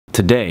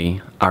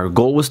Today, our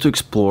goal was to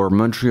explore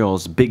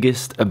Montreal's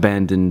biggest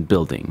abandoned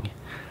building,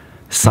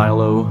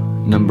 Silo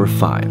Number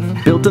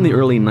 5. Built in the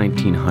early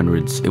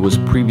 1900s, it was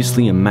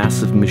previously a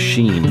massive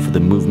machine for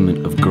the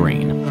movement of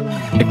grain.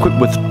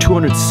 Equipped with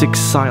 206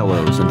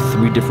 silos and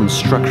 3 different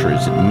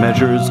structures, it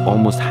measures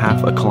almost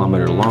half a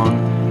kilometer long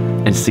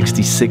and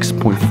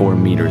 66.4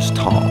 meters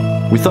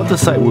tall. We thought the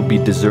site would be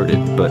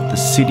deserted, but the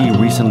city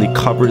recently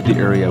covered the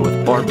area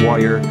with barbed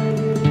wire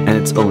and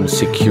its own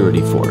security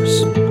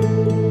force.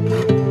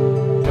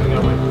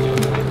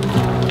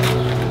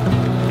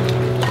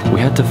 We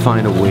had to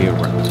find a way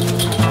around.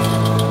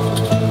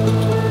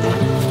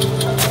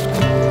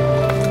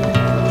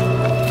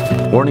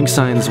 Warning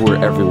signs were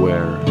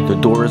everywhere, the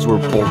doors were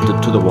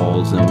bolted to the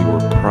walls, and we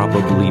were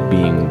probably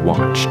being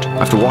watched.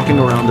 After walking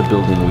around the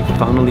building, we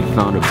finally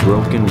found a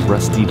broken,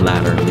 rusty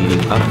ladder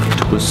leading up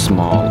to a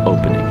small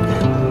opening.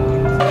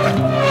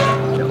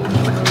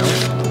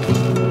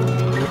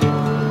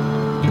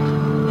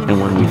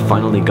 And when we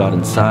finally got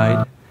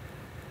inside,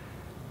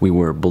 we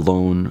were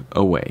blown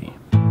away.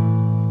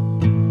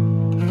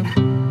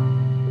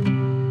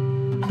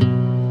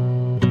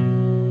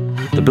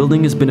 The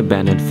building has been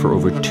abandoned for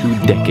over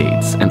 2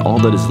 decades, and all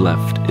that is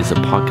left is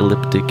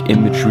apocalyptic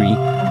imagery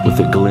with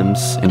a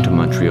glimpse into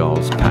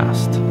Montreal's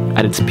past.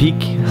 At its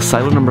peak,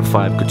 Silo Number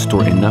 5 could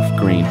store enough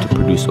grain to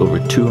produce over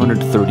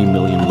 230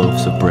 million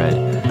loaves of bread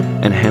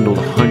and handle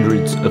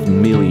hundreds of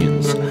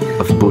millions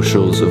of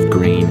bushels of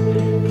grain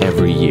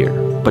every year.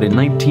 But in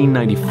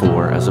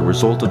 1994, as a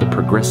result of the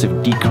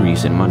progressive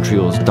decrease in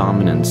Montreal's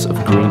dominance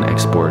of grain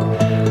export,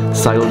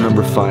 Silo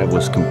Number 5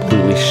 was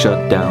completely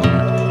shut down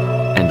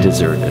and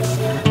deserted.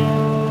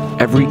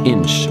 Every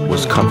inch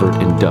was covered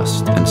in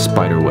dust and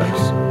spider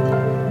webs.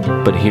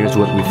 But here's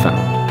what we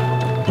found.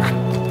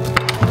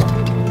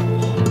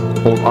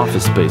 Old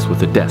office space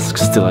with a desk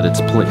still at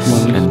its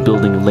place, and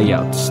building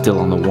layouts still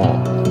on the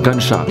wall.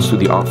 Gunshots through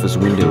the office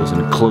windows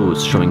and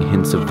clothes showing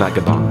hints of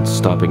vagabonds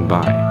stopping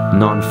by.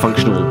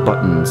 Non-functional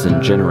buttons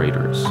and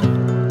generators.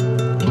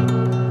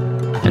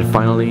 And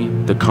finally,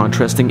 the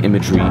contrasting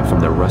imagery from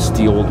the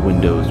rusty old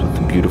windows with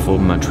the beautiful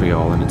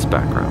Montreal in its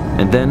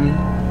background. And then,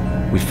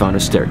 we found a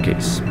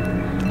staircase,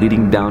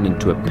 leading down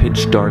into a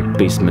pitch-dark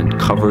basement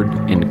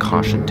covered in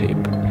caution tape.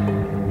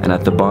 And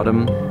at the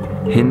bottom,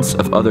 hints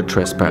of other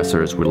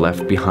trespassers were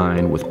left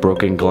behind with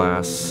broken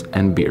glass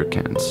and beer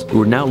cans. We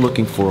were now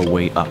looking for a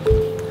way up.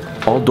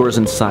 All doors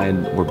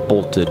inside were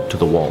bolted to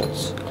the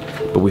walls,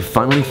 but we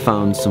finally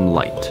found some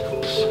light.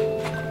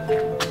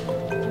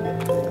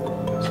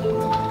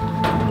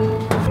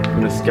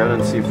 I'm gonna scout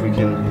and see if we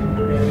can...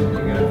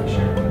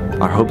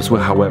 Our hopes were,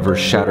 however,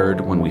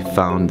 shattered when we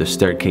found the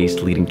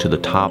staircase leading to the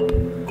top,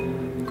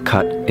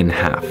 cut in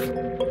half.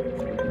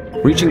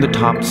 Reaching the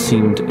top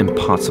seemed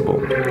impossible.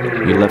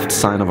 We left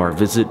sign of our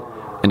visit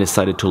and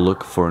decided to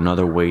look for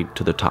another way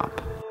to the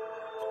top.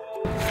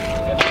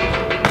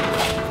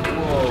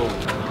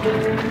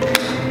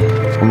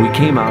 When we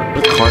came out,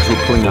 the cars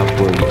were pulling up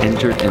where we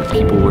entered and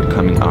people were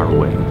coming our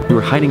way. We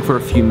were hiding for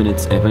a few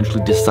minutes and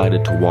eventually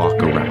decided to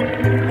walk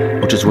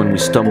around, which is when we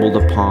stumbled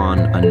upon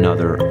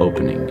another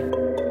opening.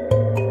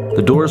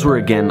 The doors were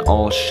again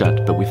all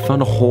shut, but we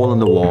found a hole in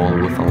the wall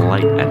with a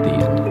light at the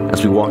end.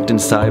 As we walked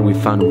inside, we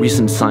found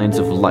recent signs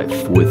of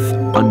life with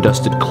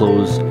undusted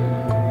clothes,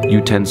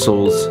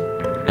 utensils,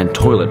 and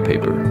toilet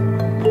paper.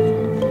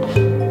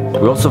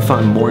 We also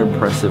found more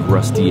impressive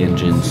rusty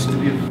engines,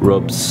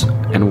 ropes,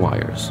 and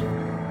wires.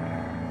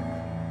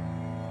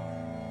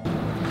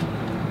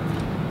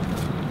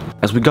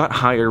 As we got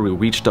higher, we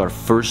reached our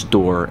first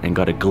door and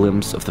got a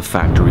glimpse of the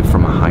factory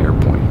from a higher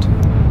point.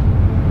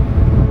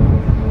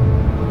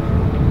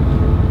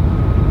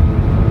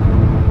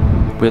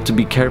 We had to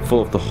be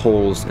careful of the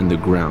holes in the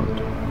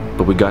ground,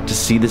 but we got to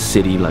see the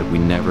city like we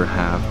never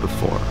have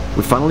before.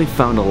 We finally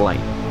found a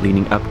light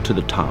leading up to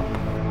the top.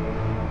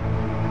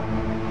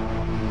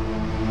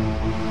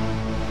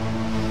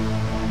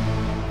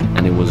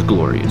 And it was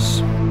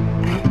glorious.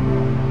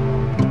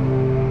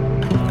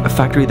 A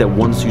factory that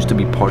once used to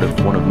be part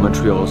of one of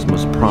Montreal's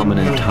most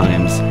prominent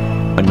times,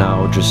 are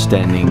now just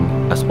standing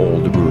as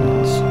old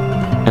ruins,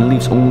 and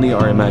leaves only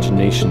our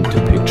imagination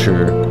to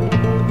picture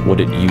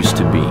what it used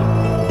to be.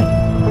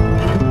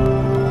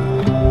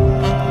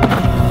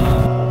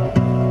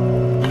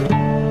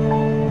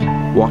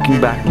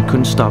 Walking back, we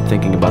couldn't stop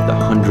thinking about the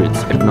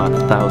hundreds, if not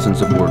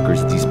thousands of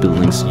workers these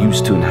buildings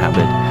used to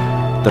inhabit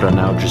that are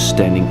now just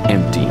standing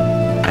empty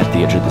at the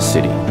edge of the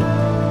city.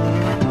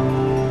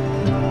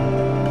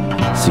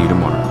 See you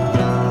tomorrow.